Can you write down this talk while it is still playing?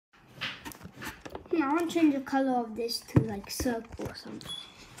I want to change the color of this to like circle or something.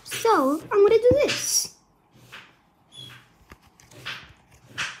 So I'm gonna do this.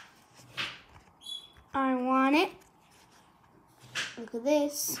 I want it. Look at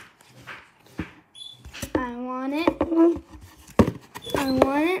this. I want it. I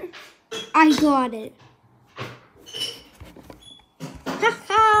want it. I got it. Ha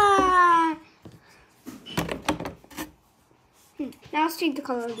ha! Now let's change the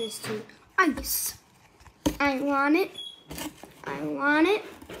color of this to ice. I want it. I want it.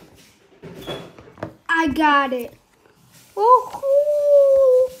 I got it.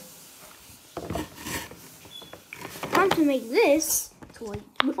 Woohoo! Time to make this to an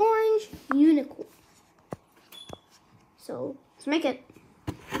orange unicorn. So let's make it.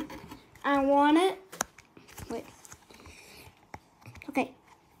 I want it. Wait. Okay.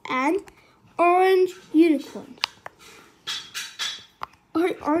 And orange unicorn.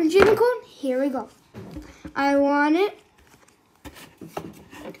 Orange unicorn. Here we go. I want it.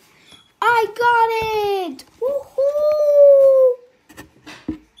 I got it! Woohoo!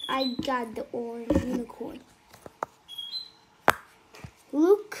 I got the orange unicorn.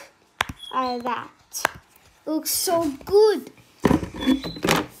 Look at that. It looks so good.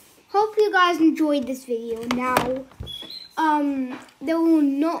 Hope you guys enjoyed this video. Now, there will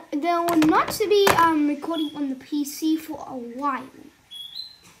not be recording on the PC for a while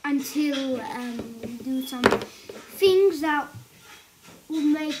until we do some things that will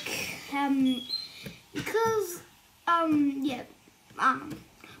make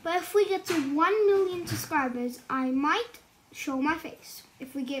but if we get to 1 million subscribers, I might show my face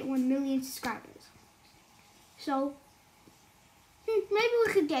if we get 1 million subscribers. So maybe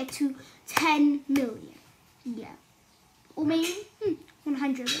we could get to 10 million. Yeah. Or maybe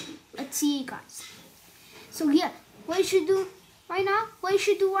 100 million. Let's see, you guys. So yeah, what you should do right now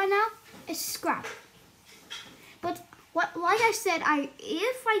is subscribe. But like I said,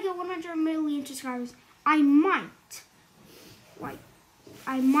 if I get 100 million subscribers, I might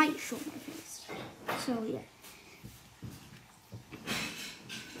show my face. So yeah.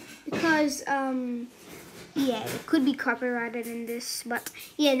 Because yeah, it could be copyrighted in this, but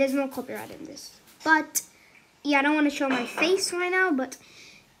yeah, there's no copyright in this. But yeah, I don't want to show my face right now, but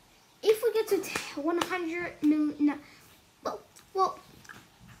if we get to 100 million, well,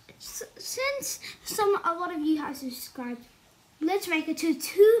 since a lot of you have subscribed, let's make it to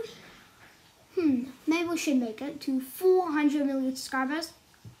maybe we should make it to 400 million subscribers.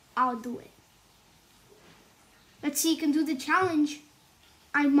 I'll do it. Let's see, you can do the challenge.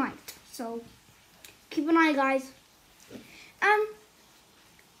 I might. So keep an eye, guys.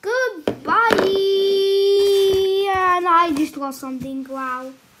 Goodbye. And I just lost something.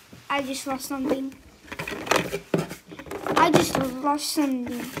 Wow. I just lost something.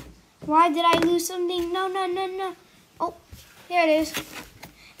 Why did I lose something? No. Oh, here it is.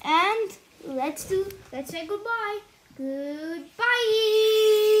 And let's say goodbye. Goodbye.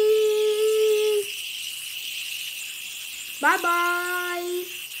 Bye-bye.